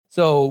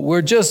So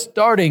we're just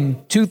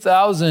starting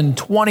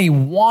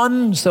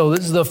 2021. So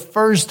this is the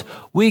first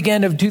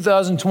weekend of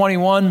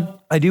 2021.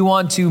 I do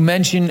want to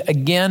mention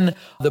again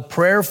the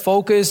prayer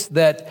focus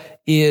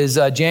that is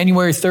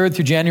January 3rd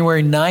through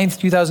January 9th,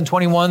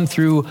 2021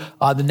 through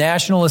the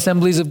National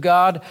Assemblies of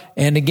God.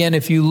 And again,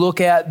 if you look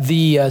at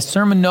the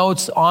sermon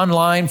notes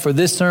online for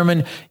this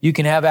sermon, you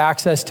can have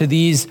access to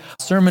these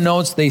sermon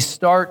notes. They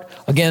start,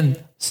 again,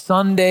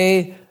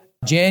 Sunday,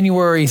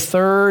 January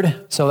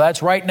 3rd. So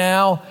that's right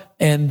now.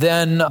 And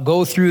then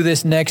go through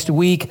this next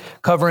week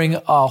covering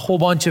a whole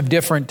bunch of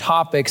different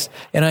topics.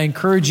 And I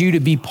encourage you to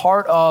be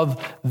part of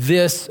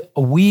this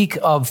week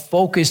of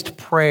focused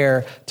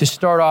prayer to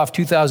start off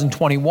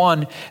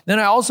 2021. Then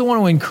I also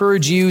want to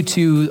encourage you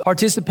to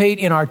participate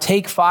in our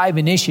Take 5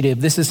 initiative.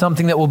 This is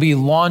something that will be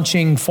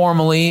launching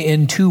formally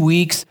in 2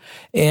 weeks.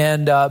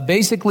 And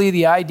basically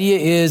the idea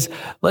is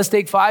let's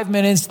take 5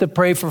 minutes to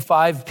pray for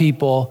 5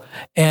 people.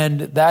 And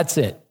that's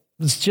it.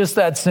 It's just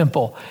that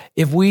simple.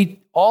 If we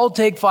all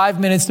take 5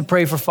 minutes to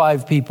pray for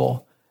 5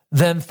 people,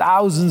 then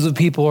thousands of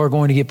people are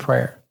going to get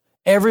prayer.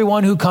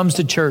 Everyone who comes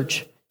to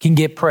church can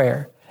get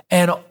prayer.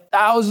 And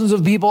thousands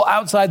of people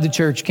outside the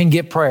church can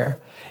get prayer.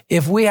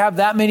 If we have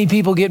that many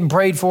people getting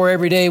prayed for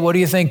every day, what do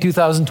you think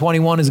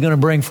 2021 is going to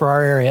bring for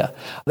our area?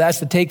 That's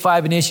the Take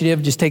 5 initiative.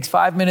 It just takes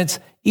 5 minutes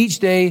each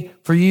day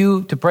for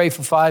you to pray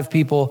for 5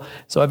 people.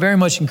 So I very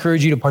much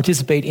encourage you to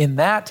participate in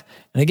that.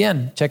 And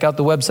again, check out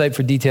the website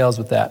for details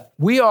with that.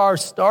 We are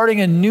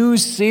starting a new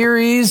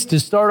series to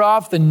start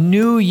off the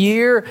new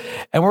year,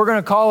 and we're going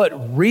to call it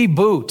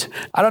Reboot.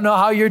 I don't know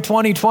how your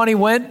 2020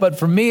 went, but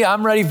for me,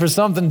 I'm ready for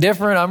something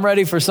different. I'm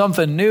ready for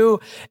something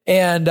new,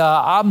 and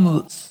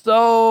I'm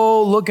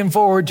so looking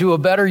forward to a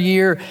better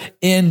year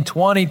in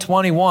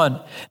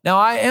 2021. Now,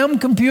 I am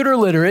computer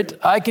literate.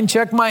 I can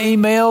check my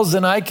emails,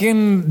 and I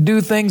can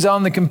do things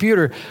on the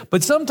computer,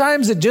 but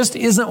sometimes it just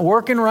isn't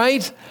working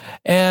right.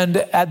 And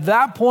at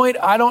that point,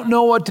 I don't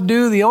know what to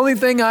do. The only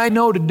thing I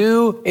know to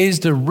do is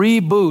to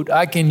reboot.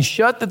 I can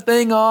shut the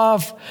thing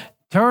off,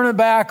 turn it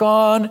back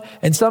on.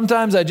 And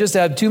sometimes I just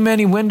have too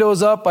many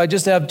windows up. I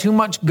just have too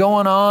much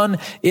going on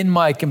in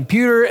my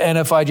computer. And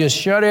if I just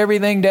shut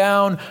everything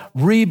down,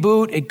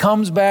 reboot, it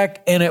comes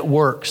back and it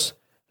works.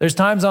 There's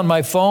times on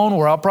my phone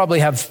where I'll probably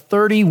have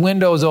 30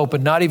 windows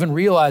open, not even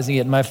realizing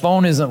it. My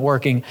phone isn't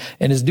working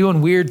and is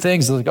doing weird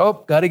things. Like,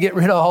 oh, got to get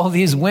rid of all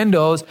these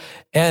windows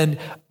and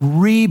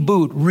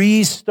reboot,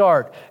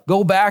 restart.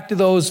 Go back to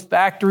those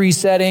factory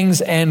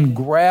settings and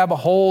grab a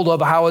hold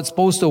of how it's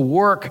supposed to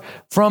work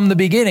from the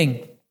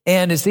beginning.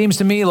 And it seems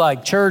to me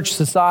like church,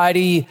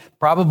 society,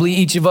 probably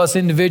each of us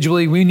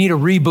individually, we need a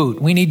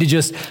reboot. We need to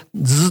just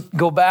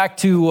go back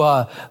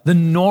to the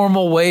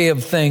normal way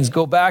of things,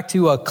 go back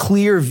to a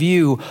clear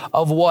view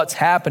of what's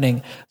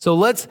happening. So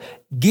let's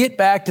get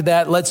back to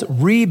that. Let's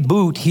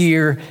reboot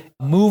here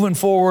moving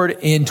forward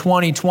in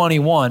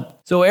 2021.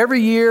 So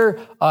every year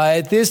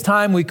at this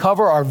time, we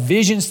cover our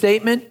vision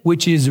statement,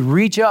 which is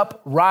reach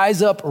up,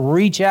 rise up,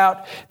 reach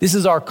out. This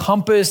is our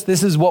compass.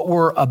 This is what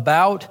we're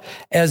about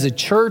as a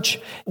church.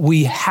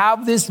 We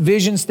have this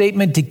vision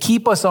statement to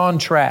keep us on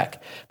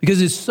track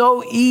because it's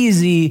so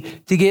easy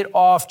to get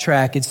off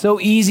track. It's so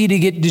easy to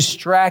get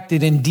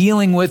distracted in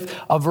dealing with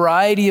a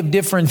variety of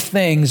different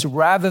things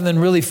rather than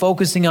really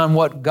focusing on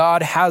what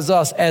God has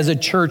us as a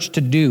church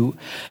to do.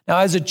 Now,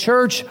 as a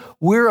church,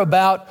 we're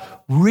about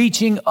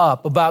reaching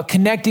up, about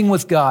connecting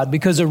with God,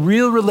 because a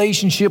real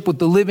relationship with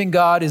the living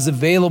God is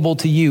available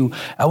to you.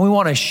 And we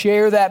want to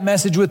share that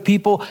message with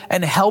people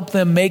and help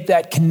them make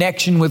that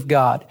connection with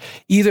God,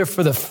 either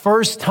for the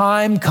first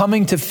time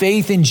coming to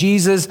faith in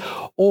Jesus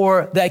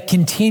or that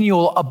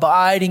continual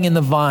abiding in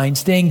the vine,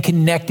 staying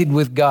connected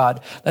with God.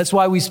 That's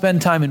why we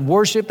spend time in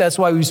worship. That's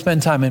why we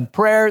spend time in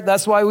prayer.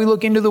 That's why we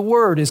look into the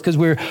Word, is because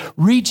we're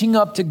reaching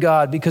up to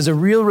God, because a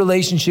real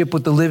relationship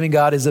with the living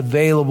God is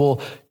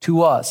available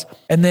to us.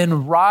 And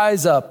then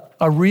rise up.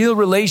 A real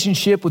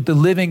relationship with the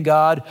living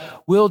God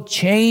will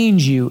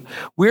change you.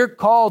 We're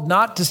called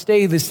not to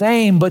stay the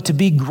same, but to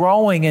be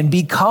growing and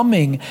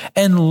becoming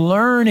and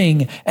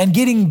learning and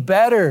getting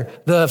better.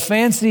 The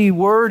fancy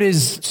word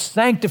is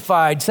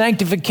sanctified,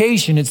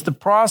 sanctification. It's the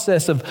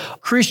process of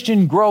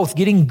Christian growth,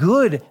 getting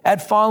good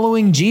at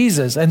following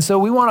Jesus. And so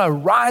we want to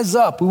rise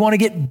up. We want to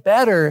get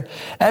better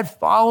at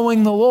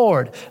following the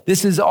Lord.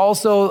 This is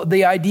also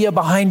the idea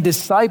behind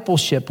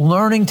discipleship,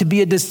 learning to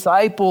be a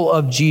disciple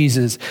of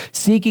Jesus,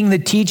 seeking the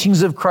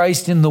teachings of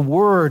Christ in the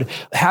Word,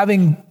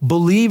 having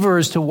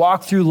believers to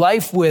walk through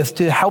life with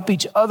to help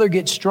each other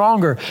get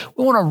stronger.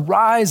 We want to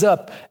rise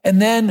up and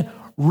then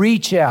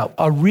reach out.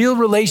 A real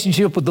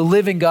relationship with the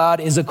living God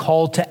is a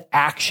call to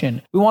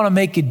action. We want to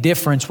make a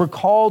difference. We're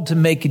called to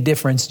make a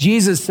difference.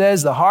 Jesus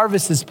says the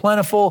harvest is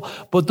plentiful,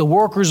 but the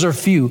workers are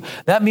few.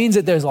 That means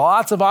that there's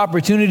lots of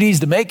opportunities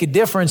to make a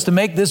difference, to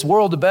make this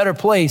world a better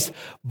place,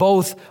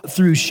 both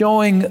through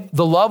showing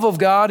the love of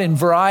God in a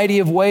variety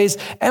of ways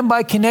and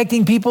by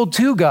connecting people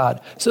to God.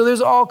 So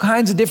there's all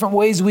kinds of different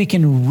ways we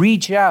can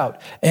reach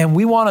out, and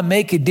we want to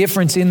make a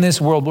difference in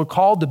this world. We're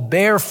called to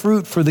bear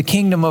fruit for the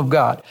kingdom of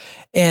God.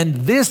 And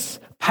this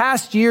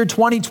past year,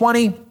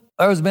 2020,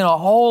 There's been a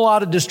whole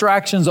lot of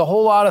distractions, a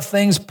whole lot of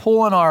things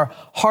pulling our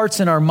hearts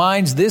and our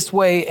minds this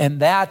way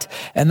and that.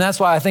 And that's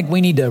why I think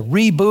we need to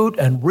reboot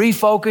and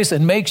refocus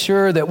and make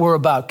sure that we're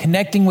about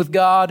connecting with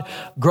God,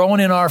 growing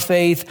in our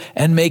faith,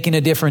 and making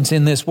a difference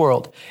in this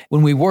world.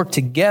 When we work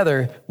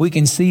together, we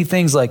can see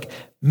things like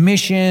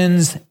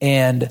missions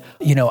and,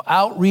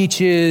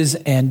 outreaches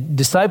and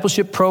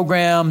discipleship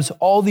programs.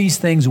 All these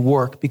things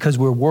work because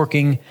we're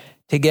working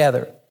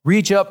together.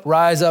 Reach up,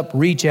 rise up,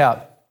 reach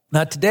out.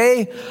 Now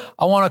today,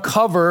 I want to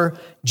cover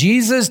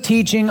Jesus'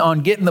 teaching on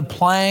getting the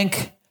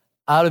plank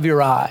out of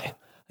your eye. I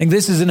think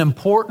this is an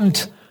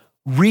important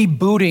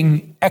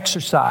rebooting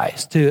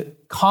exercise to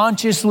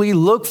consciously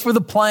look for the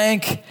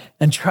plank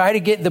and try to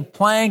get the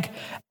plank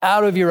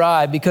out of your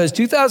eye, because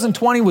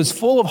 2020 was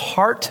full of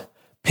heart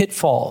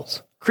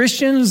pitfalls.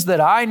 Christians that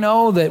I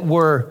know that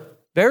were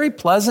very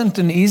pleasant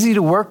and easy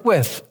to work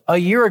with a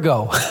year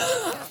ago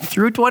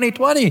through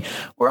 2020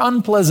 were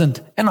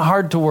unpleasant and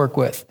hard to work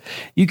with.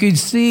 You could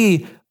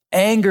see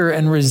anger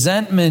and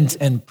resentment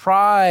and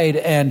pride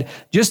and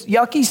just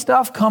yucky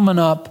stuff coming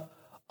up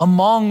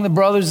among the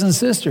brothers and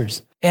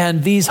sisters.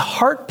 And these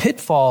heart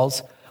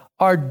pitfalls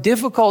are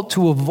difficult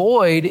to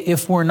avoid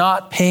if we're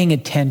not paying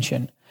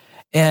attention.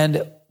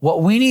 And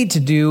what we need to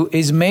do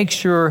is make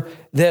sure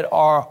that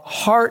our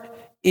heart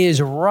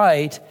is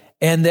right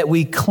and that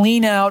we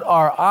clean out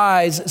our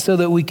eyes so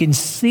that we can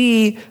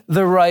see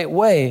the right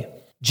way.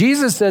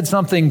 Jesus said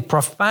something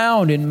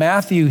profound in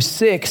Matthew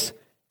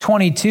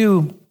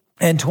 6:22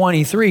 and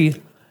 23.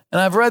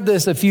 And I've read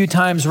this a few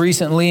times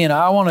recently, and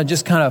I want to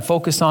just kind of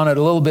focus on it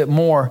a little bit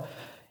more.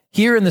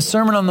 Here in the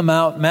Sermon on the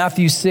Mount,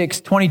 Matthew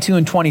 6:22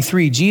 and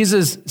 23,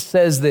 Jesus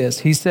says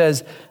this. He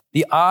says,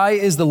 "The eye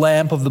is the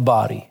lamp of the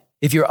body.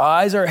 If your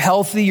eyes are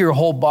healthy, your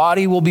whole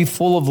body will be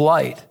full of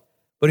light.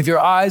 But if your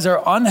eyes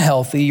are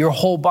unhealthy, your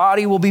whole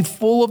body will be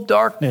full of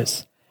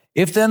darkness.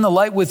 If then the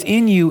light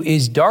within you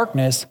is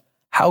darkness,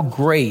 how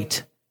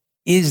great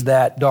is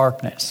that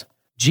darkness?"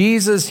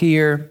 Jesus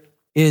here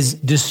is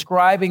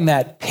describing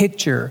that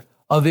picture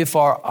of if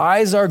our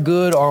eyes are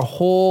good, our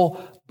whole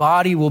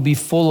body will be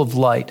full of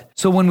light.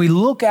 So when we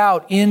look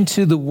out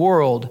into the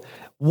world,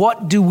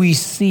 what do we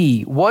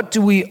see? What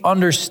do we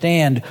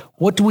understand?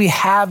 What do we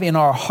have in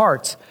our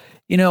hearts?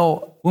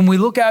 When we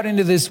look out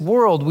into this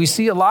world, we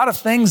see a lot of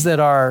things that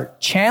are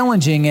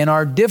challenging and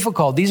are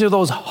difficult. These are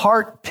those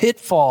heart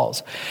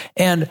pitfalls.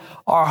 And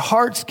our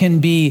hearts can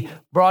be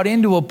brought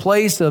into a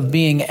place of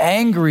being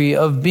angry,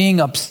 of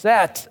being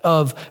upset,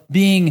 of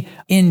being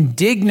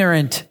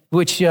indignant,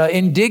 which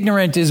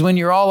indignant is when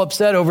you're all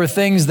upset over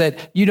things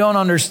that you don't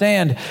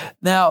understand.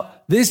 Now,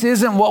 this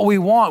isn't what we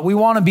want. We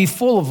want to be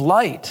full of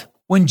light.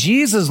 When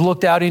Jesus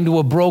looked out into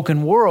a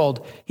broken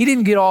world, he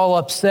didn't get all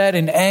upset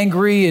and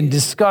angry and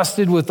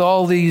disgusted with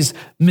all these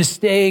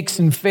mistakes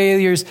and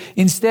failures.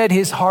 Instead,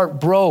 his heart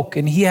broke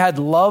and he had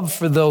love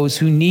for those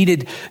who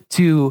needed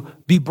to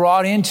be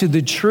brought into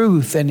the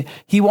truth. And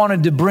he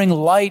wanted to bring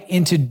light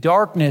into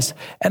darkness.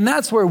 And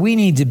that's where we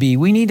need to be.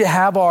 We need to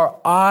have our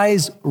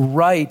eyes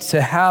right,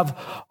 to have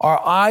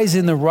our eyes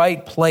in the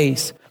right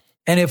place.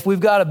 And if we've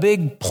got a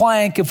big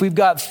plank, if we've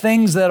got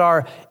things that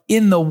are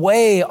in the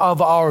way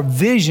of our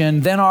vision,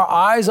 then our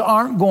eyes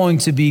aren't going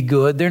to be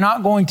good. They're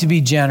not going to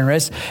be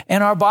generous,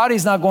 and our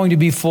body's not going to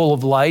be full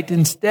of light.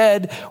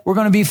 Instead, we're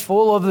going to be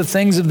full of the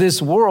things of this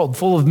world,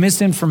 full of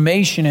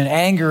misinformation and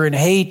anger and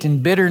hate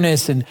and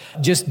bitterness and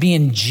just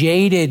being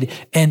jaded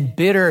and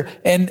bitter.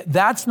 And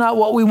that's not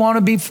what we want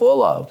to be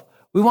full of.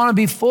 We want to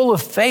be full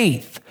of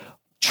faith,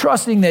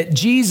 trusting that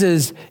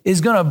Jesus is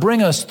going to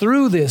bring us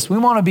through this. We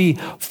want to be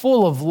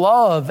full of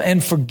love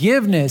and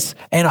forgiveness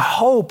and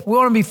hope. We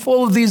want to be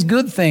full of these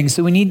good things.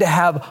 So we need to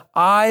have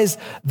eyes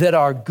that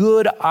are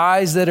good,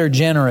 eyes that are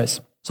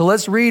generous. So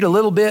let's read a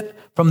little bit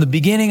from the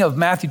beginning of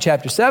Matthew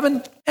chapter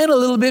 7 and a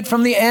little bit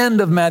from the end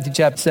of Matthew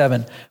chapter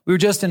 7. We were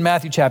just in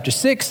Matthew chapter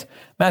 6.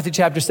 Matthew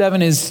chapter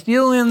 7 is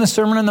still in the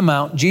Sermon on the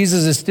Mount.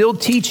 Jesus is still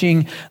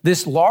teaching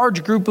this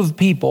large group of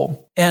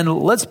people. And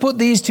let's put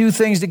these two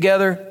things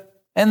together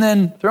and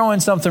then throw in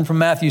something from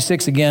Matthew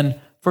 6 again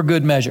for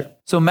good measure.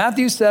 So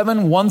Matthew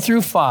 7, 1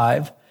 through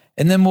 5,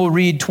 and then we'll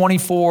read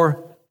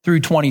 24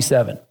 through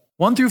 27.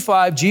 1 through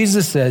 5,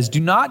 Jesus says, "Do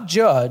not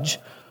judge,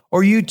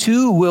 or you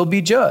too will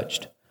be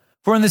judged.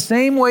 For in the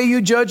same way you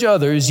judge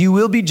others, you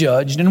will be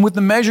judged, and with the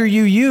measure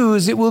you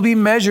use, it will be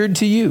measured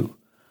to you.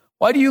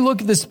 Why do you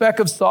look at the speck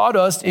of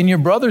sawdust in your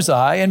brother's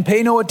eye and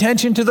pay no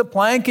attention to the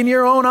plank in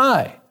your own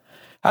eye?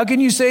 How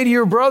can you say to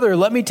your brother,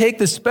 'Let me take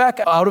the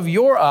speck out of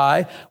your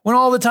eye,' when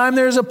all the time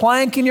there's a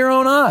plank in your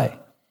own eye?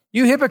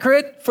 You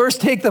hypocrite, first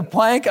take the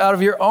plank out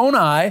of your own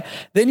eye,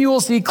 then you will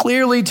see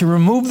clearly to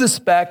remove the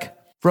speck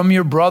from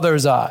your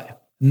brother's eye."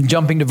 And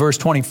jumping to verse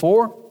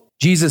 24,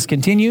 Jesus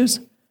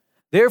continues,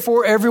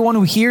 "Therefore, everyone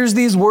who hears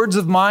these words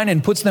of mine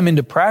and puts them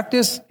into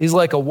practice is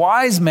like a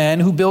wise man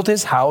who built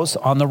his house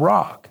on the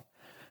rock.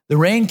 The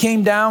rain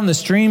came down, the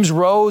streams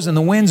rose, and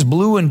the winds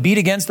blew and beat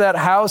against that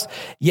house,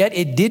 yet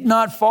it did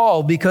not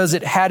fall because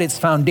it had its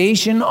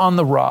foundation on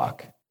the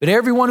rock. But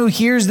everyone who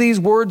hears these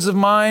words of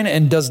mine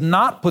and does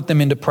not put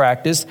them into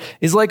practice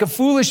is like a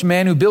foolish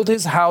man who built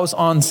his house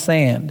on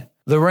sand.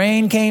 The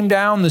rain came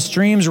down, the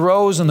streams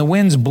rose, and the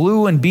winds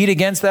blew and beat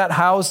against that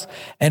house,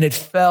 and it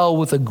fell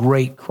with a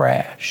great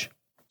crash.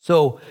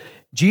 So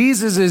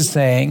Jesus is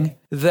saying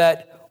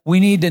that we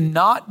need to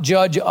not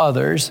judge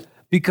others,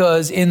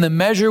 because in the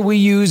measure we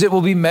use, it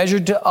will be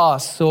measured to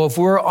us. So if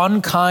we're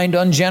unkind,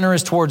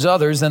 ungenerous towards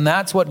others, then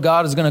that's what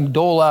God is going to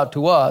dole out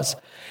to us.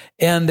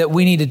 And that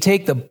we need to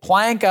take the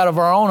plank out of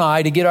our own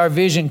eye to get our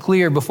vision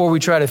clear before we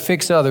try to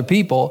fix other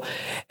people.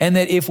 And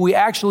that if we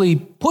actually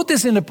put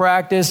this into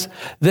practice,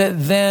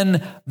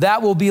 then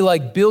that will be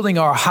like building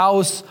our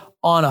house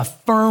on a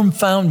firm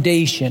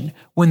foundation.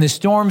 When the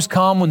storms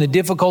come, when the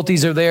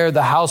difficulties are there,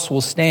 the house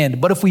will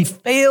stand. But if we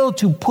fail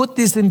to put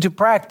this into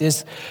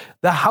practice,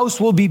 the house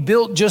will be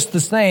built just the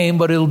same,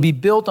 but it'll be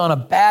built on a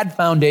bad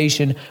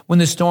foundation. When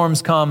the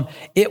storms come,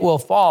 it will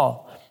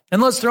fall.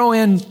 And let's throw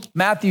in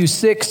Matthew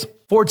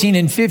 6:14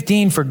 and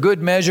 15 for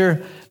good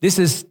measure. This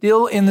is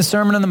still in the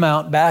Sermon on the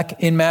Mount,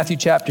 back in Matthew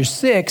chapter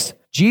 6.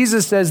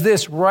 Jesus says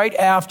this right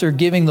after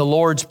giving the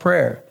Lord's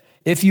Prayer.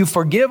 If you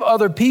forgive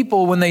other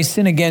people when they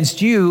sin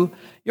against you,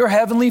 your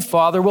heavenly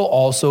Father will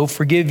also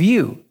forgive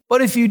you.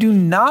 But if you do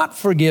not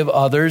forgive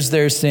others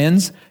their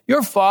sins,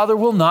 your Father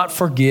will not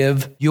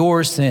forgive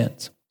your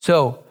sins.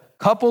 So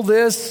couple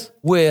this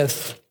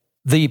with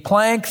the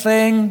plank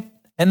thing,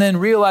 and then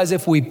realize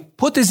if we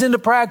put this into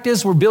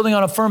practice, we're building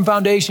on a firm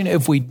foundation.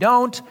 If we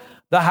don't,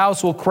 the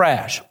house will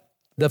crash.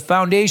 The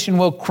foundation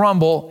will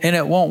crumble and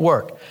it won't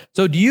work.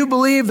 So do you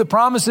believe the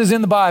promises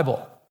in the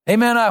Bible?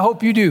 Amen. I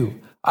hope you do.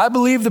 I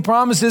believe the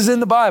promises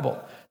in the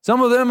Bible.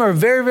 Some of them are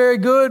very, very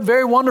good,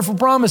 very wonderful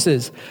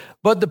promises.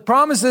 But the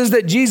promises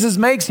that Jesus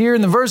makes here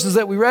in the verses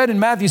that we read in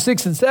Matthew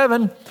 6 and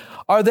 7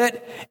 are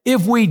that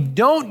if we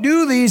don't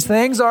do these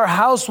things, our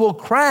house will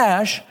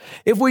crash.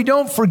 If we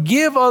don't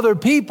forgive other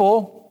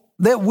people,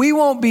 that we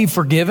won't be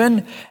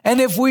forgiven.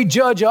 And if we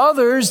judge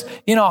others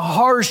in a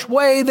harsh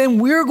way, then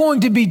we're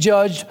going to be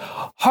judged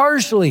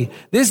harshly.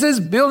 This is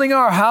building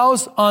our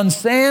house on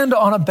sand,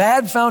 on a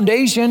bad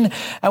foundation.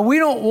 And we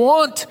don't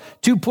want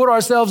to put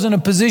ourselves in a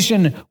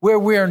position where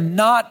we're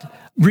not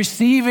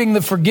receiving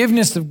the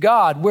forgiveness of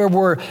God, where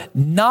we're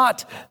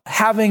not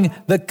having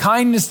the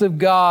kindness of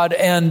God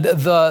and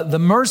the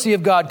mercy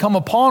of God come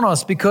upon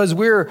us because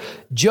we're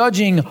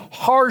judging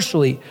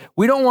harshly.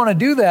 We don't want to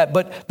do that,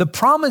 but the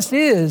promise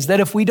is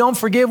that if we don't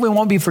forgive, we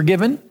won't be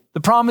forgiven.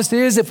 The promise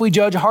is if we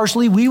judge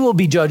harshly, we will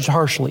be judged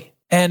harshly.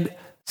 And it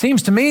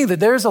seems to me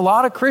that there's a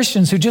lot of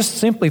Christians who just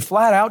simply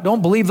flat out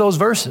don't believe those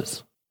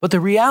verses. But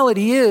the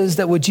reality is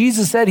that what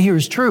Jesus said here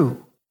is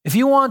true. If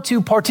you want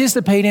to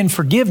participate in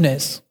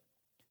forgiveness,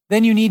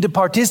 then you need to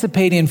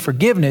participate in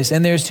forgiveness.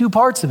 And there's two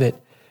parts of it.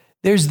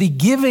 There's the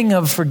giving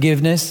of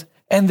forgiveness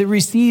and the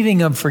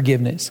receiving of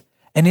forgiveness.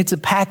 And it's a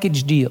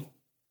package deal.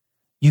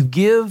 You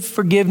give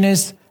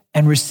forgiveness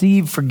and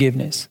receive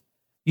forgiveness.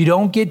 You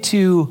don't get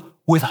to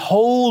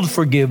withhold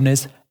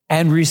forgiveness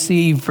and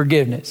receive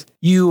forgiveness.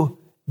 You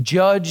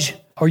judge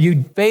or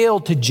you fail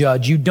to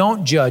judge. You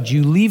don't judge.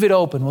 You leave it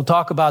open. We'll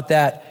talk about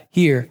that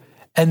here.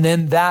 And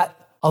then that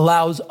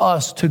allows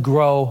us to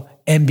grow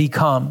and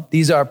become.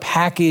 These are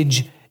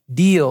package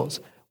deals.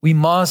 We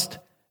must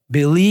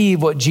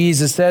believe what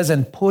Jesus says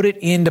and put it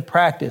into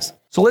practice.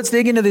 So let's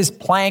dig into this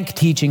plank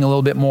teaching a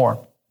little bit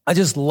more. I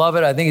just love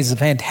it. I think it's a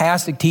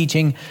fantastic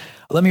teaching.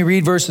 Let me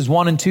read verses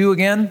 1 and 2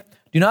 again.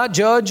 Do not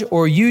judge,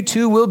 or you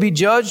too will be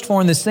judged.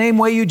 For in the same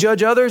way you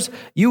judge others,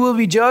 you will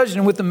be judged.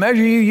 And with the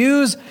measure you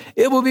use,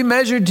 it will be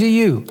measured to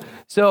you.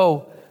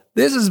 So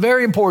this is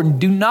very important.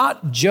 Do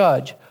not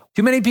judge.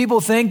 Too many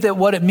people think that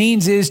what it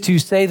means is to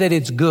say that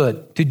it's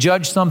good, to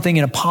judge something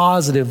in a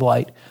positive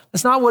light.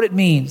 That's not what it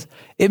means.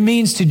 It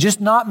means to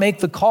just not make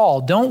the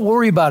call. Don't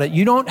worry about it.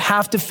 You don't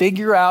have to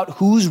figure out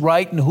who's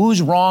right and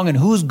who's wrong and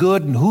who's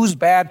good and who's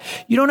bad.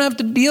 You don't have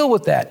to deal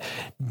with that.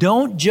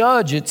 Don't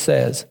judge, it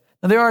says.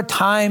 Now, there are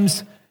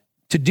times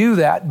to do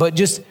that, but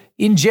just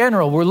in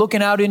general, we're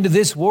looking out into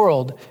this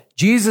world.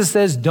 Jesus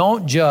says,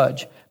 don't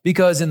judge,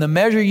 because in the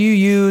measure you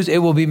use, it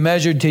will be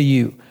measured to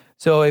you.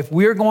 So if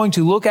we're going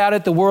to look out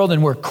at the world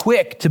and we're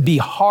quick to be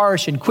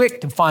harsh and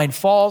quick to find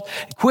fault,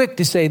 quick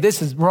to say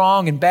this is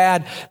wrong and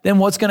bad, then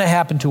what's going to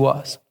happen to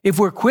us? If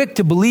we're quick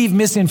to believe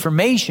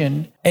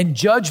misinformation and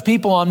judge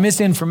people on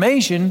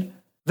misinformation,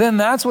 then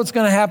that's what's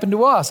going to happen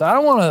to us. I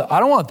don't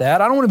want that.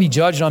 I don't want to be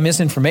judged on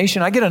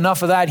misinformation. I get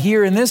enough of that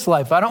here in this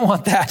life. I don't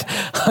want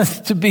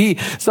that to be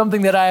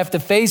something that I have to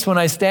face when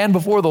I stand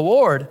before the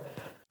Lord.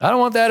 I don't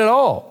want that at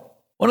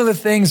all. One of the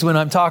things when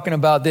I'm talking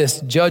about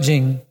this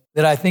judging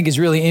that I think is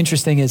really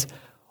interesting is,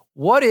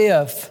 what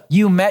if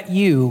you met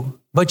you,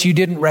 but you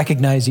didn't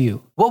recognize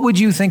you? What would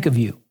you think of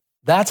you?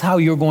 That's how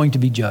you're going to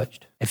be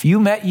judged. If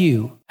you met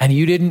you and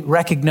you didn't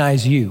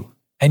recognize you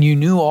and you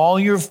knew all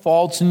your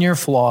faults and your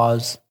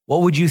flaws,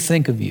 what would you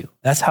think of you?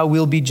 That's how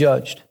we'll be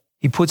judged.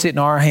 He puts it in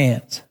our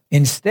hands.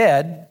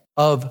 Instead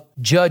of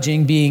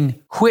judging,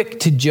 being quick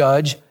to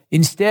judge,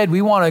 instead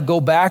we want to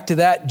go back to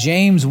that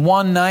James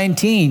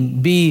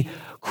 1:19, be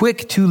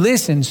quick to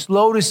listen,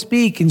 slow to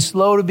speak, and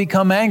slow to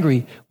become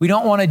angry. We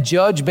don't want to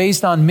judge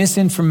based on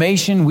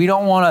misinformation. We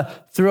don't want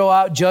to throw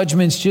out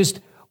judgments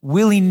just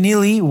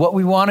willy-nilly. What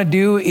we want to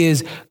do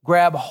is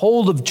grab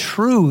hold of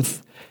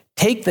truth,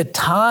 take the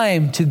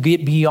time to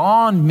get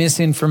beyond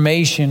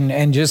misinformation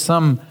and just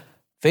some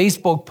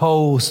Facebook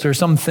post or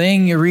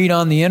something you read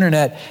on the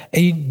internet,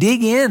 and you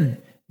dig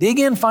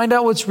in, find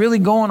out what's really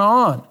going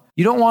on.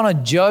 You don't want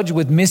to judge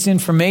with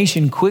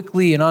misinformation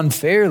quickly and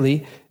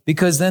unfairly,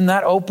 because then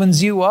that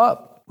opens you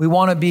up. We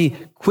want to be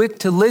quick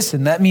to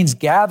listen. That means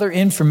gather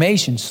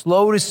information,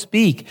 slow to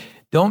speak.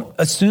 Don't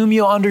assume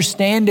you'll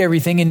understand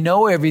everything and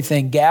know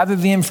everything. Gather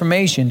the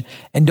information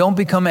and don't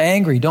become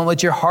angry. Don't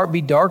let your heart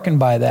be darkened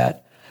by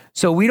that.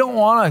 So we don't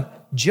want to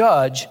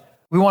judge.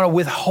 We want to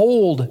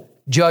withhold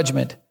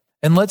judgment.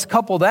 And let's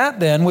couple that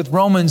then with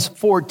Romans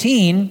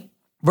 14,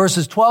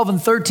 verses 12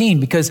 and 13,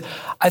 because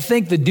I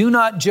think the do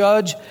not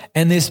judge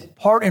and this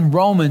part in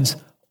Romans,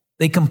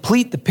 they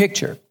complete the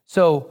picture.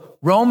 So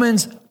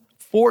Romans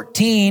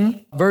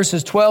 14,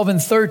 verses 12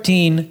 and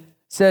 13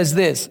 says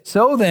this: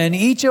 so then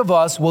each of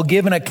us will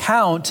give an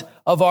account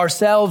of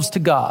ourselves to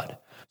God.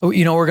 We're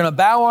going to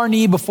bow our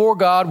knee before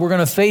God. We're going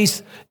to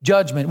face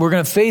judgment. We're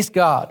going to face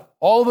God.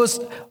 All of us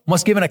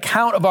must give an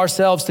account of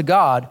ourselves to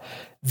God.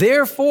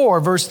 Therefore,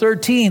 verse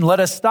 13, let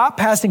us stop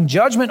passing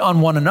judgment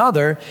on one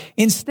another.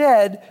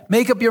 Instead,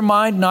 make up your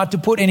mind not to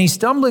put any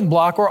stumbling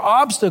block or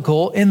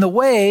obstacle in the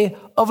way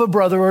of a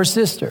brother or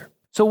sister.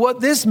 So what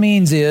this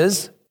means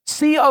is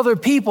see other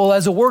people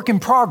as a work in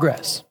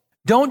progress.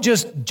 Don't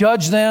just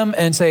judge them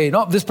and say,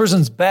 no, this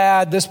person's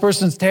bad, this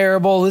person's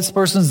terrible, this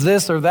person's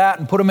this or that,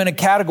 and put them in a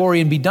category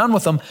and be done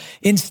with them.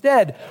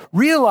 Instead,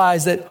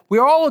 realize that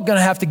we're all going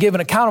to have to give an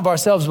account of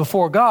ourselves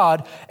before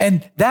God,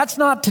 and that's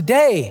not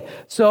today.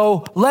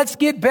 So let's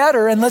get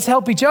better and let's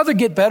help each other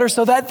get better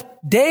so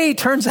that day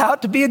turns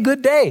out to be a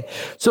good day.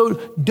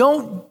 So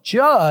don't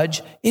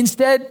judge.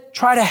 Instead,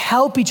 try to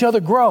help each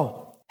other grow.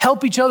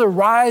 Help each other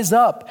rise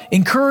up.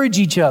 Encourage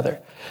each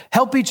other.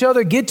 Help each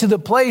other get to the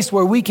place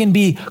where we can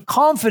be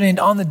confident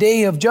on the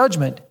day of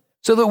judgment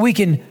so that we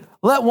can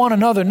let one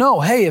another know,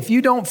 hey, if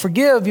you don't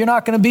forgive, you're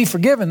not going to be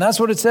forgiven.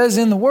 That's what it says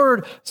in the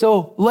word.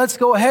 So let's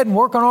go ahead and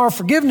work on our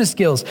forgiveness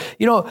skills.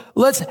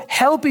 Let's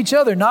help each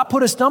other, not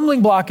put a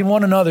stumbling block in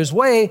one another's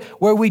way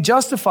where we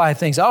justify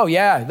things. Oh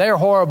yeah, they're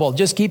horrible.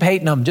 Just keep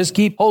hating them. Just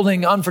keep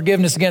holding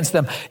unforgiveness against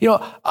them.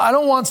 I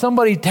don't want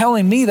somebody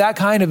telling me that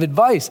kind of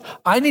advice.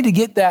 I need to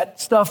get that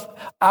stuff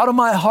out of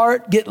my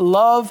heart, get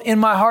love in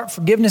my heart,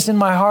 forgiveness in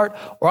my heart,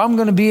 or I'm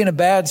going to be in a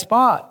bad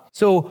spot.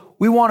 So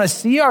we want to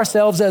see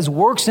ourselves as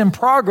works in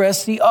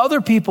progress, see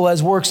other people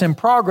as works in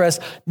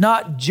progress,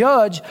 not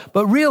judge,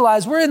 but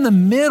realize we're in the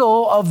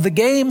middle of the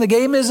game. The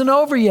game isn't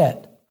over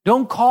yet.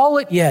 Don't call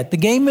it yet. The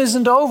game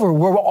isn't over.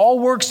 We're all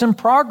works in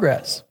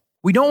progress.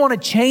 We don't want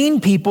to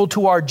chain people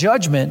to our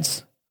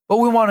judgments, but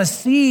we want to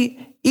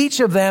see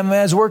each of them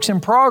as works in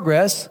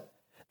progress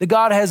that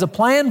God has a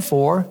plan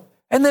for,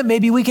 and that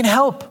maybe we can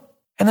help.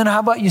 And then how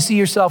about you see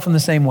yourself in the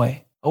same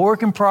way? A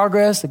work in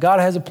progress that God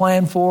has a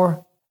plan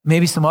for.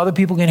 Maybe some other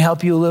people can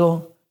help you a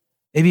little.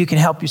 Maybe you can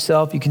help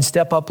yourself. You can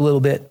step up a little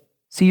bit.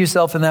 See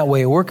yourself in that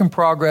way. A work in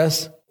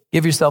progress.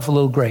 Give yourself a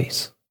little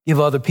grace. Give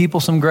other people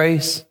some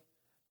grace.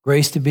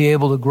 Grace to be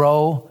able to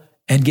grow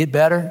and get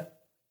better.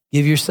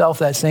 Give yourself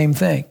that same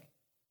thing.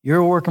 You're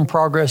a work in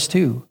progress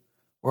too.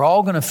 We're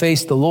all going to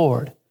face the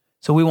Lord.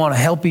 So we want to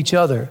help each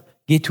other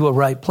get to a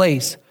right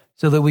place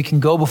so that we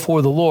can go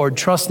before the Lord,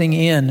 trusting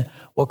in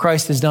what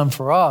Christ has done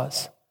for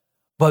us,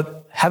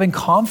 but having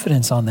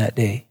confidence on that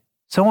day.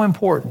 So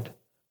important,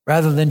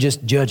 rather than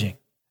just judging.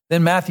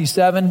 Then Matthew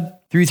 7,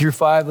 3 through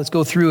 5, let's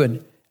go through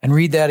and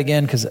read that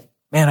again, because,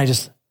 man,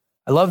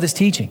 I love this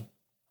teaching.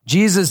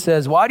 Jesus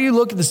says, why do you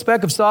look at the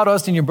speck of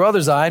sawdust in your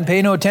brother's eye and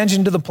pay no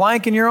attention to the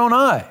plank in your own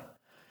eye?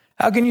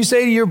 How can you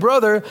say to your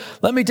brother,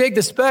 let me take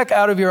the speck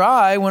out of your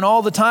eye, when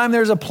all the time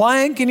there's a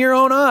plank in your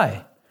own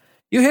eye?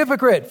 You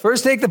hypocrite,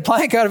 first take the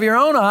plank out of your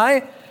own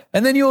eye,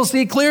 and then you will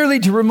see clearly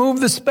to remove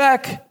the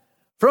speck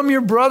from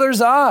your brother's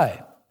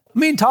eye.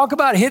 Talk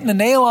about hitting a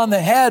nail on the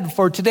head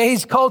for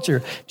today's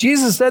culture.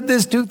 Jesus said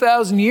this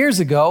 2,000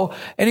 years ago,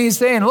 and he's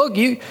saying, look,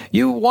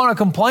 you want to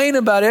complain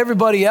about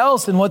everybody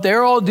else and what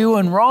they're all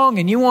doing wrong,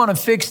 and you want to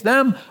fix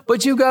them,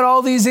 but you've got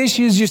all these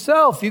issues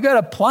yourself. You got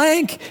a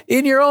plank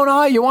in your own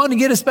eye. You want to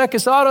get a speck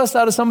of sawdust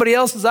out of somebody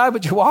else's eye,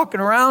 but you're walking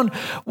around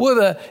with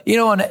an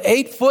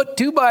 8-foot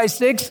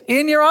 2x6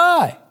 in your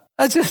eye.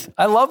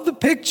 I love the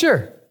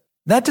picture.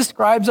 That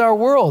describes our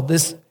world,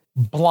 this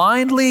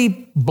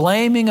blindly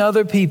blaming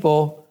other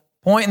people,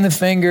 pointing the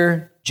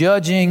finger,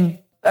 judging.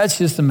 That's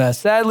just a mess.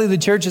 Sadly, the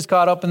church is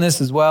caught up in this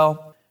as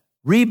well.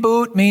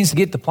 Reboot means to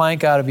get the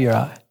plank out of your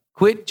eye.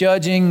 Quit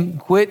judging,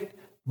 quit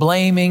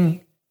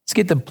blaming. Let's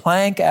get the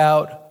plank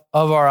out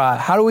of our eye.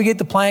 How do we get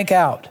the plank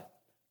out?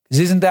 Because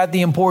isn't that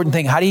the important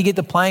thing? How do you get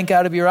the plank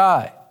out of your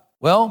eye?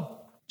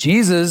 Well,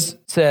 Jesus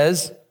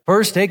says,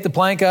 first take the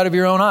plank out of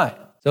your own eye.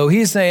 So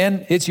he's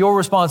saying it's your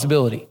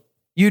responsibility.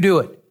 You do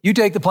it. You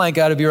take the plank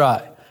out of your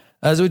eye.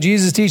 That's what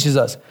Jesus teaches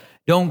us.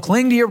 Don't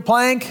cling to your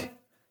plank.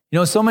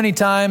 So many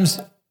times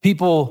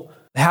People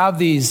have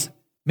these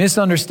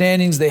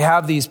misunderstandings, they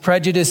have these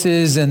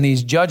prejudices and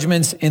these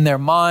judgments in their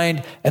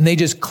mind, and they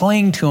just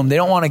cling to them. They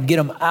don't want to get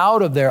them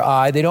out of their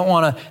eye. They don't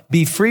want to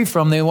be free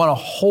from them. They want to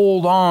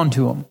hold on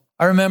to them.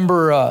 I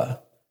remember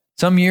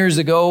some years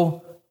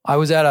ago, I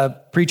was at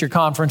a preacher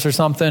conference or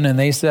something, and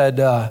they said,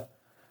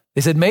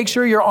 make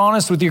sure you're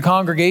honest with your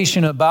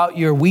congregation about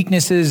your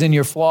weaknesses and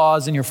your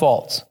flaws and your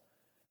faults,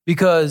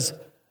 because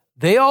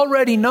they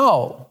already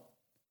know,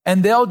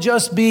 and they'll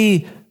just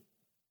be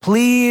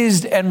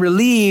pleased and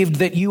relieved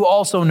that you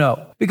also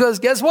know. Because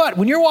guess what?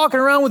 When you're walking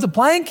around with a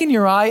plank in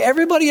your eye,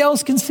 everybody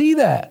else can see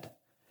that.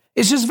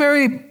 It's just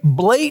very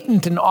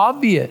blatant and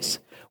obvious.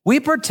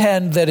 We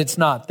pretend that it's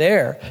not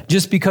there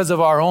just because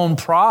of our own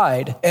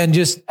pride and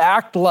just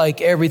act like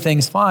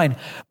everything's fine.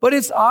 But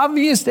it's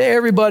obvious to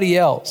everybody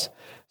else.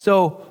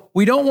 So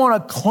we don't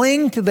want to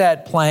cling to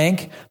that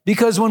plank,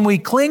 because when we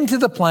cling to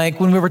the plank,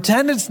 when we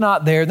pretend it's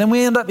not there, then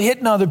we end up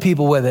hitting other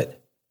people with it.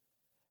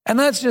 And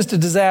that's just a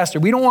disaster.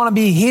 We don't want to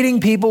be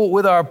hitting people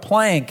with our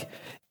plank.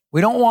 We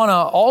don't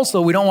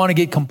want to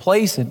get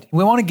complacent.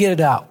 We want to get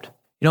it out.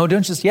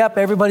 Don't just,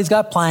 everybody's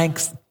got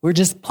planks. We're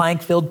just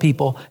plank-filled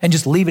people, and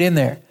just leave it in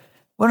there.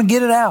 We want to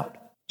get it out.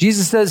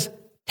 Jesus says,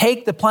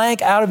 take the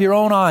plank out of your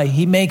own eye.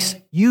 He makes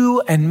you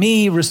and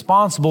me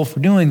responsible for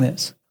doing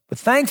this. But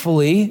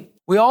thankfully,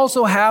 we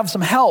also have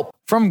some help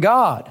from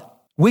God.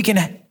 We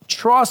can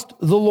trust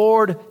the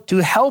Lord to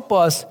help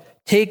us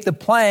take the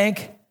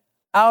plank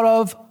out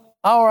of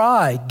our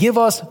eye, give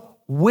us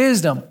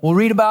wisdom. We'll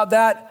read about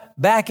that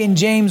back in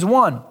James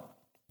 1.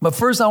 But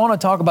first, I want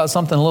to talk about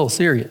something a little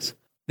serious.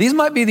 These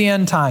might be the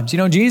end times.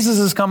 Jesus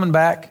is coming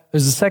back.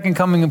 There's the second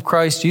coming of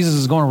Christ. Jesus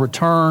is going to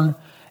return.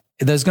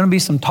 There's going to be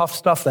some tough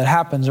stuff that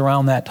happens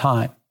around that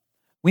time.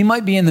 We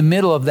might be in the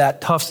middle of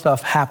that tough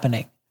stuff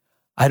happening.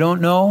 I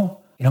don't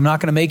know. I'm not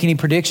going to make any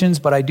predictions,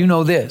 but I do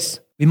know this.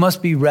 We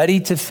must be ready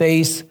to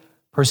face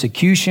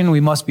persecution. We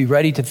must be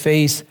ready to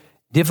face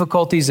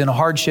difficulties and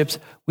hardships.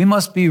 We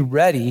must be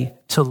ready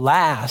to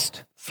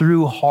last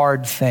through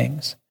hard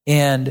things.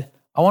 And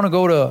I want to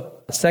go to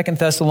 2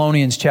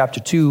 Thessalonians chapter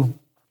 2,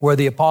 where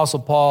the Apostle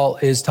Paul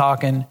is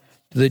talking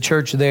to the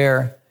church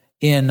there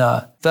in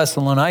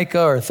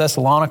Thessalonica.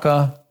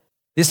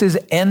 This is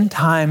end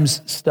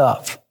times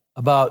stuff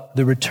about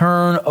the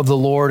return of the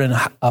Lord and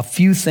a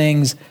few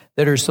things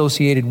that are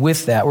associated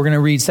with that. We're going to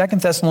read 2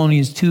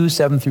 Thessalonians 2,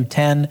 7 through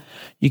 10.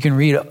 You can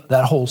read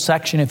that whole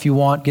section if you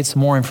want, get some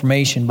more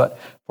information. But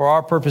for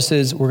our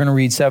purposes, we're going to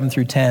read 7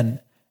 through 10.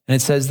 And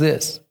it says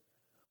this: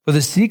 For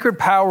the secret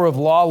power of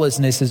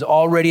lawlessness is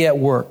already at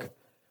work,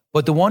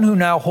 but the one who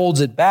now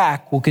holds it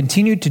back will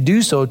continue to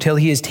do so till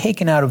he is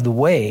taken out of the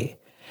way.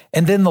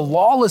 And then the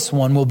lawless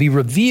one will be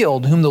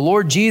revealed, whom the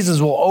Lord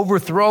Jesus will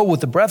overthrow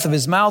with the breath of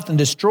his mouth and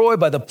destroy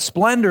by the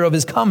splendor of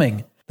his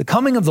coming. The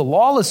coming of the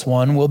lawless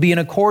one will be in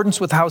accordance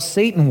with how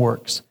Satan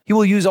works. He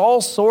will use all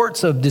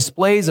sorts of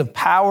displays of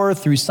power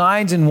through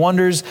signs and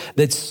wonders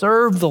that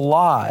serve the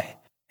lie,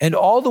 and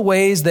all the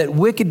ways that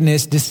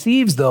wickedness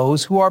deceives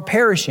those who are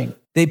perishing.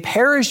 They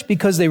perish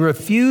because they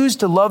refuse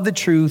to love the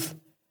truth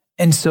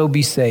and so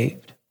be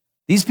saved.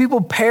 These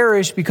people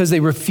perish because they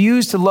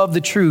refuse to love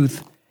the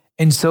truth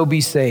and so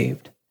be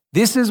saved.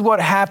 This is what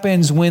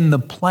happens when the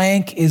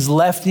plank is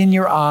left in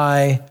your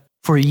eye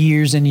for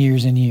years and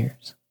years and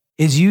years.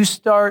 Is you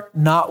start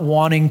not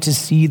wanting to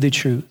see the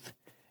truth.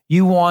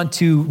 You want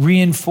to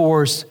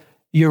reinforce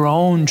your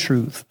own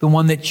truth, the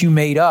one that you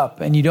made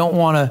up, and you don't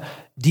want to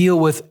deal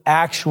with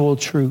actual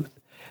truth.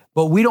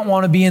 But we don't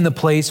want to be in the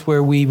place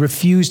where we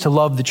refuse to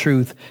love the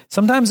truth.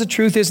 Sometimes the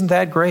truth isn't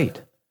that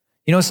great.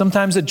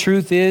 Sometimes the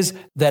truth is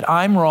that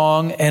I'm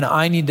wrong and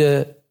I need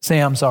to say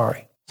I'm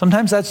sorry.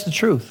 Sometimes that's the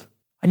truth.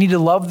 I need to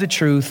love the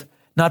truth,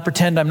 not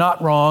pretend I'm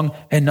not wrong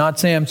and not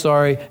say I'm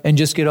sorry and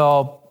just get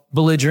all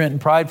belligerent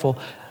and prideful.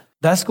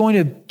 That's going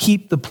to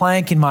keep the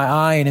plank in my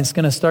eye, and it's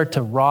going to start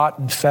to rot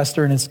and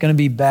fester, and it's going to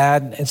be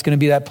bad. It's going to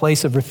be that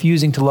place of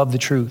refusing to love the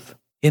truth.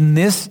 In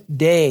this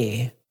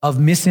day of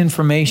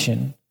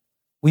misinformation,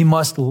 we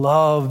must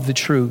love the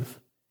truth,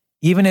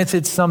 even if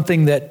it's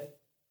something that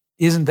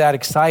isn't that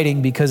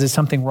exciting because it's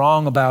something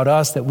wrong about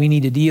us that we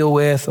need to deal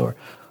with or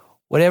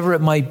whatever it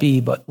might be.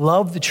 But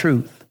love the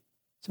truth.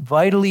 It's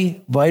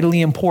vitally,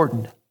 vitally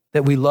important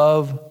that we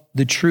love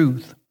the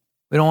truth.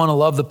 We don't want to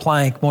love the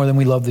plank more than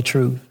we love the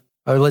truth.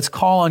 Or let's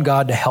call on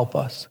God to help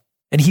us.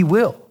 And he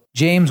will.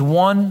 James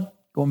 1,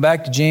 going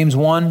back to James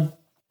 1,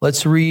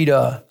 let's read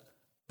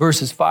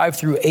verses 5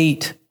 through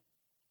 8.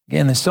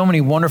 Again, there's so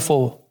many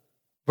wonderful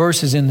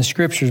verses in the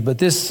scriptures, but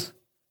this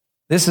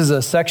is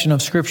a section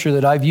of scripture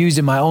that I've used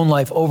in my own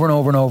life over and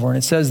over and over. And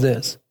it says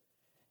this: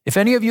 If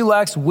any of you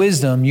lacks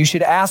wisdom, you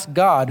should ask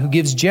God, who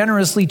gives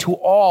generously to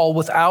all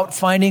without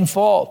finding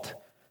fault,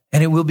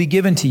 and it will be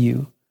given to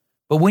you.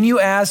 But when you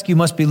ask, you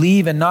must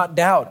believe and not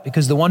doubt,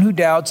 because the one who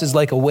doubts is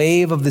like a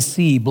wave of the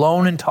sea,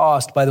 blown and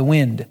tossed by the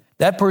wind.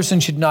 That person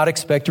should not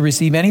expect to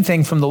receive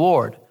anything from the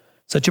Lord.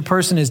 Such a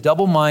person is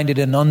double-minded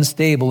and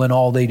unstable in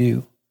all they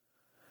do.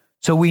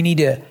 So we need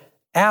to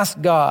ask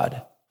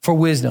God for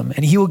wisdom,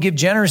 and he will give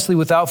generously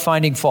without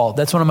finding fault.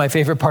 That's one of my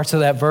favorite parts of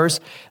that verse,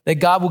 that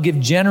God will give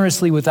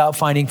generously without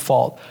finding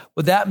fault.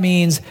 What that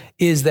means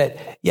is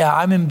that, yeah,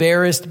 I'm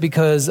embarrassed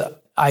because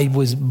I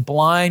was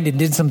blind and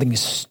did something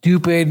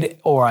stupid,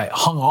 or I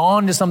hung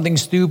on to something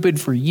stupid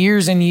for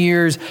years and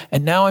years,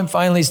 and now I'm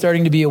finally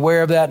starting to be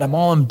aware of that, and I'm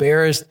all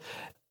embarrassed.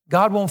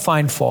 God won't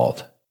find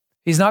fault.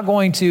 He's not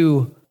going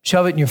to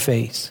shove it in your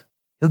face.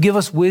 He'll give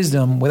us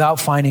wisdom without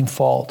finding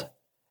fault.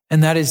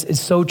 And that is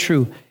so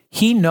true.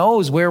 He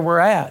knows where we're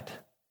at.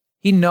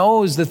 He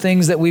knows the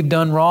things that we've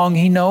done wrong.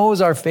 He knows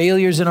our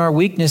failures and our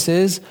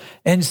weaknesses.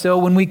 And so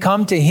when we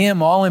come to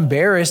him all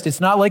embarrassed,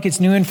 it's not like it's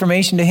new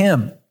information to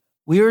him.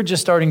 We are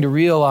just starting to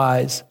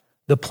realize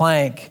the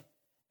plank,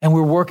 and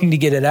we're working to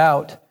get it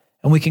out.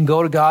 And we can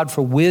go to God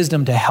for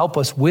wisdom to help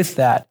us with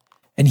that.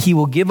 And he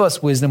will give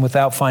us wisdom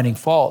without finding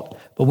fault.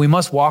 But we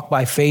must walk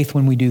by faith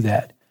when we do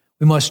that.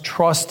 We must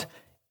trust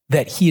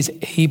that he is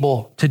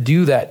able to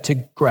do that, to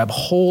grab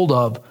hold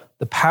of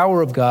the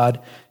power of God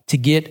to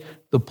get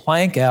the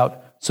plank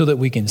out so that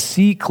we can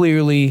see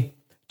clearly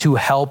to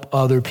help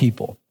other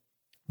people.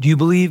 Do you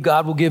believe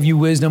God will give you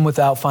wisdom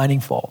without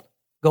finding fault?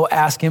 Go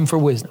ask him for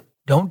wisdom.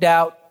 Don't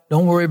doubt.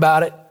 Don't worry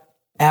about it.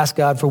 Ask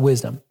God for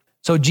wisdom.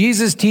 So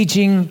Jesus'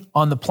 teaching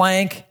on the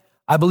plank,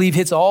 I believe,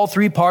 hits all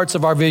three parts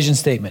of our vision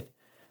statement.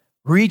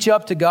 Reach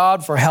up to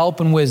God for help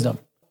and wisdom.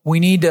 We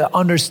need to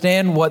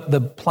understand what the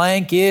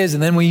plank is,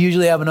 and then we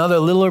usually have another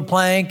littler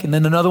plank, and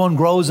then another one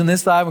grows on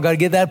this side. We've got to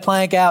get that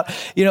plank out.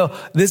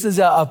 This is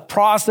a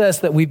process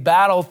that we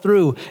battle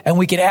through, and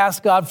we can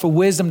ask God for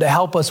wisdom to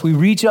help us. We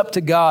reach up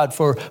to God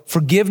for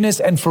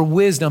forgiveness and for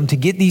wisdom to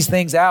get these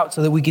things out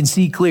so that we can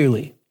see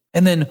clearly.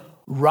 And then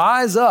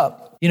rise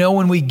up.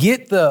 When we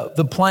get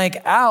the plank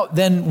out,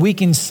 then we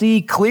can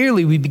see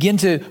clearly. We begin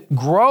to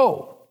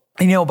grow.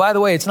 And by the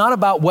way, it's not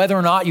about whether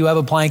or not you have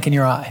a plank in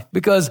your eye,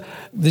 because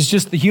there's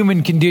just the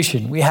human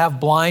condition. We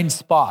have blind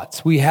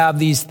spots. We have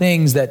these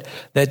things that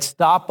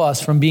stop us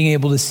from being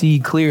able to see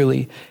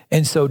clearly.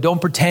 And so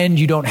don't pretend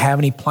you don't have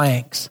any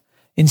planks.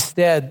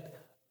 Instead,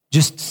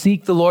 just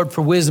seek the Lord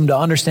for wisdom to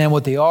understand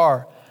what they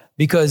are,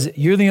 because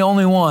you're the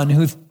only one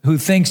who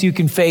thinks you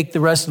can fake the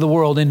rest of the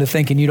world into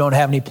thinking you don't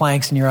have any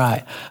planks in your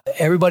eye.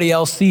 Everybody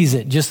else sees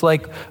it, just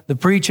like the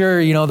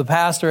preacher, the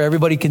pastor,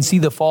 everybody can see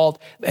the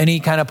fault,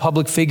 any kind of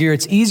public figure.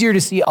 It's easier to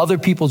see other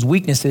people's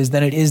weaknesses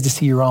than it is to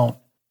see your own.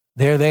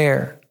 They're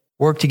there.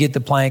 Work to get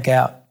the plank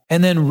out.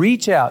 And then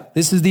reach out.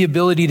 This is the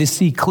ability to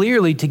see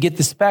clearly, to get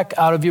the speck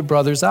out of your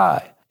brother's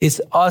eye.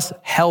 It's us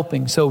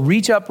helping. So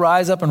reach up,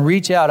 rise up, and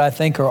reach out, I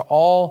think, are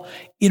all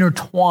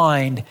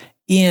intertwined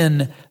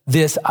in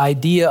this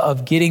idea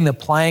of getting the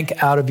plank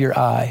out of your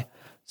eye.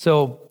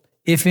 So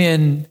if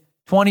in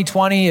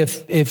 2020,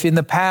 if in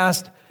the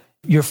past,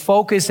 your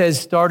focus has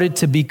started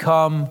to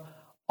become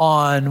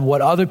on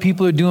what other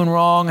people are doing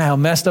wrong, how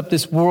messed up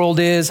this world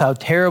is, how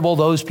terrible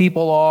those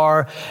people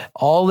are,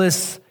 all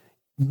this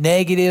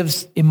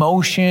negative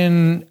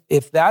emotion,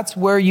 if that's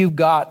where you've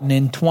gotten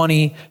in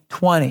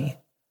 2020,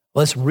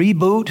 let's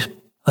reboot,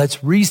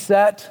 let's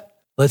reset,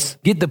 let's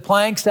get the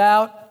planks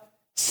out,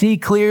 see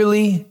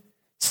clearly,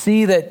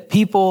 see that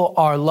people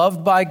are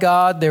loved by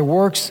God, their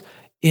works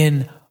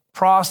in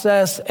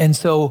process. And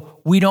so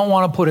we don't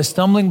want to put a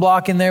stumbling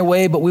block in their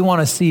way, but we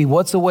want to see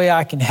what's the way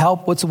I can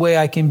help, what's the way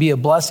I can be a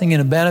blessing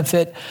and a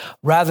benefit,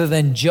 rather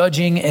than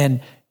judging and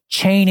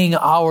chaining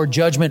our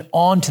judgment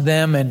onto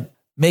them and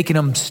making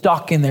them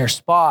stuck in their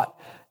spot.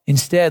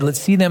 Instead, let's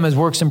see them as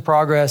works in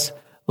progress.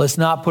 Let's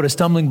not put a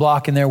stumbling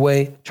block in their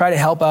way. Try to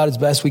help out as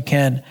best we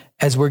can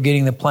as we're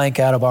getting the plank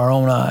out of our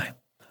own eye.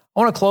 I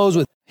want to close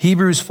with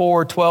Hebrews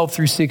 4:12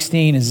 through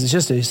 16 is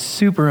just a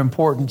super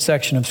important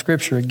section of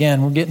Scripture.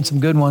 Again, we're getting some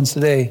good ones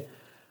today.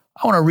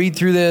 I want to read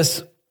through this,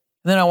 and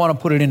then I want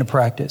to put it into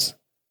practice. It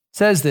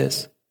says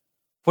this: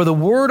 "For the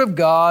word of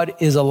God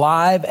is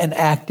alive and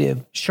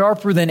active,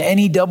 sharper than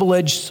any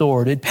double-edged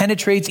sword. It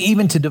penetrates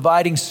even to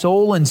dividing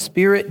soul and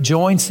spirit,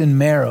 joints and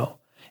marrow.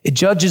 It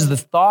judges the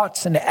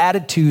thoughts and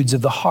attitudes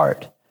of the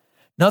heart.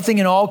 Nothing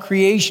in all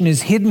creation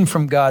is hidden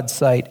from God's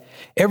sight.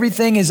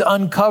 Everything is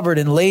uncovered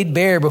and laid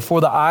bare before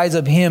the eyes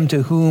of him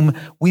to whom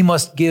we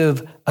must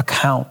give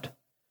account.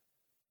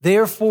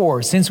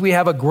 Therefore, since we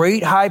have a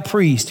great high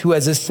priest who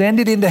has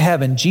ascended into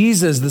heaven,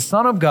 Jesus, the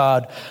Son of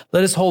God,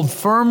 let us hold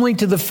firmly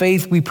to the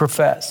faith we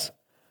profess.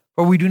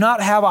 For we do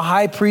not have a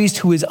high priest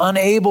who is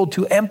unable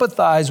to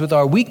empathize with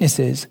our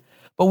weaknesses,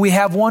 but we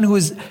have one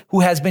who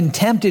has been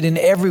tempted in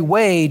every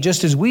way,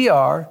 just as we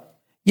are,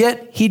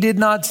 yet he did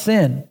not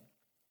sin.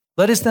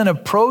 Let us then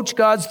approach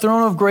God's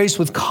throne of grace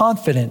with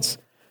confidence,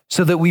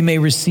 so that we may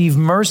receive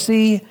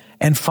mercy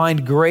and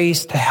find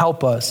grace to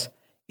help us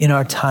in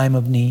our time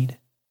of need."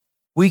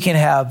 We can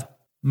have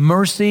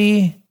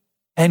mercy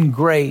and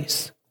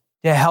grace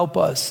to help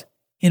us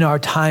in our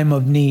time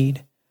of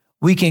need.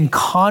 We can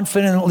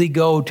confidently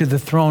go to the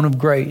throne of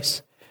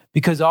grace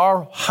because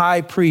our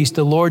high priest,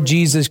 the Lord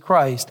Jesus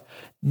Christ,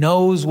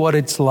 knows what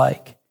it's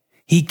like.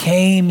 He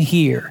came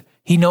here.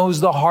 He knows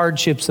the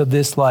hardships of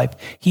this life.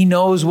 He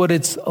knows what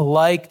it's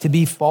like to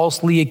be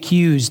falsely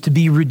accused, to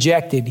be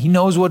rejected. He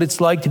knows what it's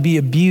like to be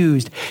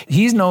abused.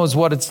 He knows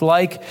what it's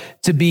like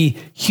to be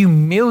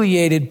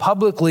humiliated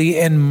publicly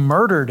and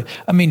murdered.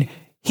 I mean,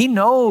 he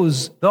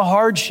knows the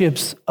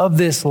hardships of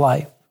this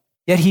life,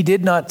 yet he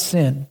did not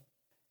sin.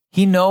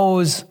 He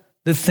knows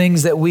the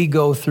things that we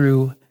go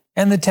through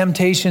and the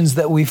temptations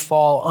that we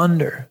fall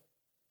under.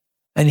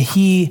 And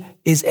he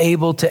is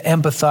able to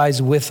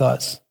empathize with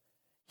us.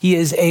 He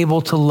is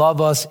able to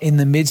love us in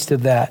the midst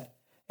of that.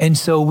 And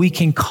so we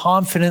can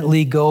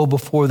confidently go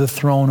before the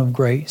throne of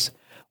grace.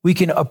 We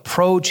can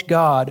approach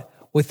God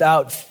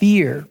without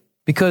fear,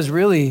 because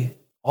really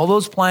all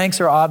those planks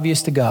are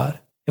obvious to God.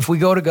 If we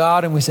go to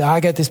God and we say,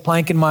 I got this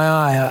plank in my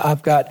eye,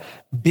 I've got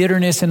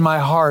bitterness in my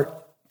heart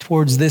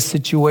towards this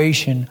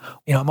situation,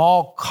 I'm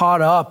all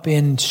caught up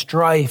in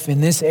strife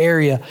in this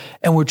area,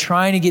 and we're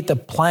trying to get the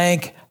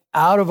plank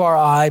out of our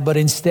eye, but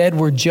instead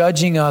we're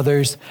judging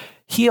others.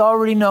 He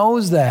already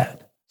knows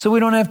that. So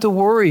we don't have to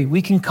worry.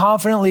 We can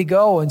confidently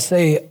go and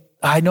say,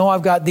 I know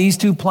I've got these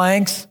 2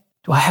 planks.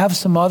 Do I have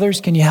some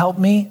others? Can you help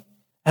me?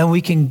 And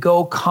we can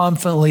go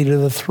confidently to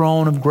the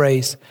throne of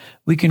grace.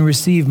 We can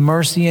receive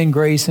mercy and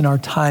grace in our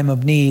time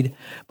of need,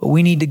 but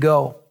we need to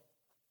go.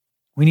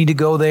 We need to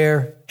go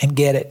there and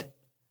get it.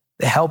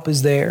 The help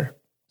is there.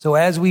 So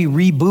as we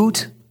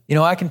reboot,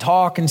 I can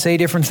talk and say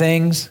different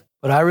things,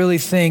 but I really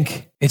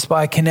think it's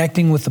by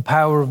connecting with the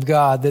power of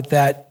God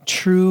that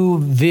true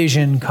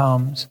vision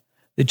comes,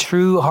 the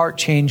true heart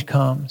change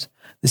comes,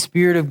 the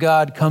Spirit of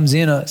God comes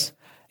in us,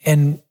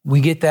 and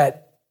we get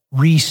that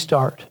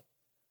restart.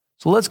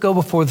 So let's go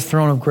before the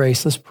throne of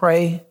grace. Let's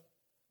pray.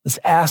 Let's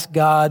ask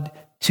God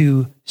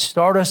to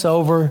start us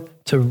over,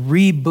 to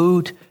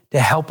reboot, to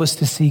help us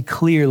to see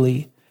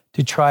clearly,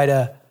 to try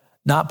to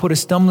not put a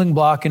stumbling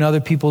block in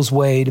other people's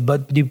way,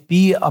 but to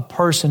be a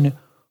person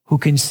who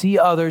can see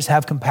others,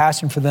 have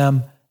compassion for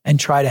them, and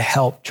try to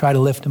help, try to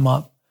lift them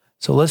up.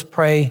 So let's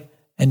pray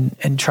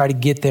and try to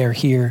get there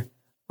here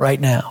right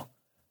now.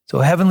 So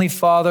Heavenly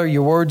Father,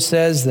 your word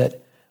says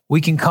that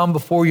we can come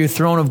before your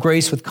throne of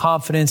grace with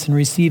confidence and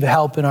receive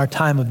help in our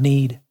time of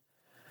need.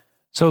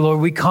 So Lord,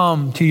 we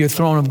come to your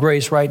throne of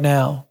grace right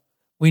now.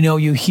 We know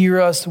you hear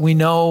us. We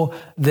know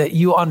that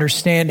you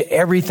understand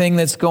everything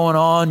that's going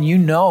on. You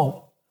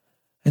know.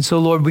 And so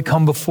Lord, we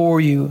come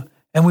before you.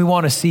 And we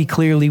want to see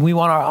clearly. We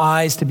want our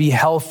eyes to be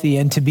healthy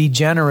and to be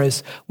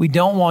generous. We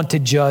don't want to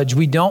judge.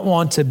 We don't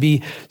want to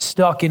be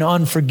stuck in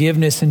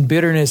unforgiveness and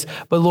bitterness.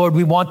 But Lord,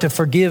 we want to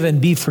forgive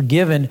and be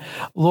forgiven.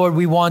 Lord,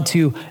 we want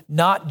to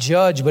not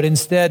judge, but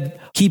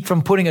instead keep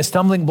from putting a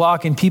stumbling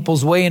block in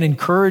people's way and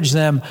encourage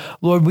them.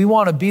 Lord, we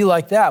want to be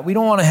like that. We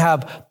don't want to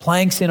have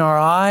planks in our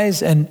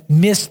eyes and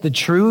miss the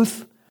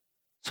truth.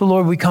 So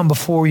Lord, we come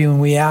before you and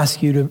we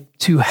ask you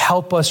to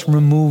help us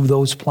remove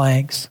those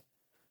planks.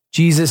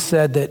 Jesus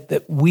said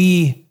that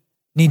we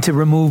need to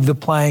remove the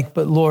plank,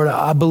 but Lord,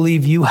 I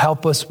believe you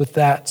help us with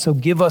that. So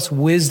give us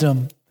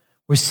wisdom.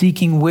 We're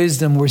seeking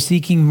wisdom. We're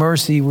seeking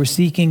mercy. We're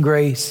seeking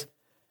grace.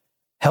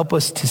 Help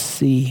us to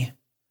see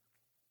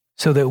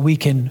so that we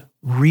can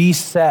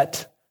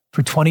reset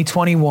for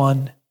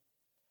 2021,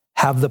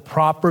 have the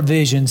proper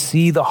vision,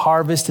 see the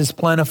harvest is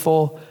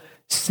plentiful,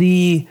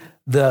 see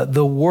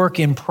the work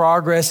in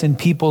progress in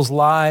people's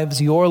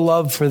lives, your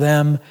love for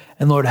them,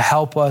 and Lord,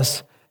 help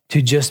us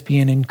to just be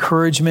an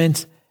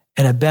encouragement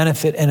and a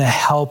benefit and a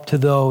help to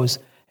those,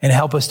 and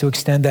help us to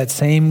extend that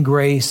same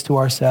grace to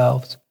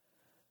ourselves.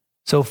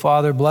 So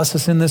Father, bless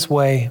us in this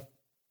way.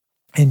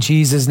 In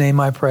Jesus' name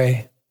I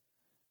pray.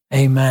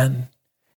 Amen.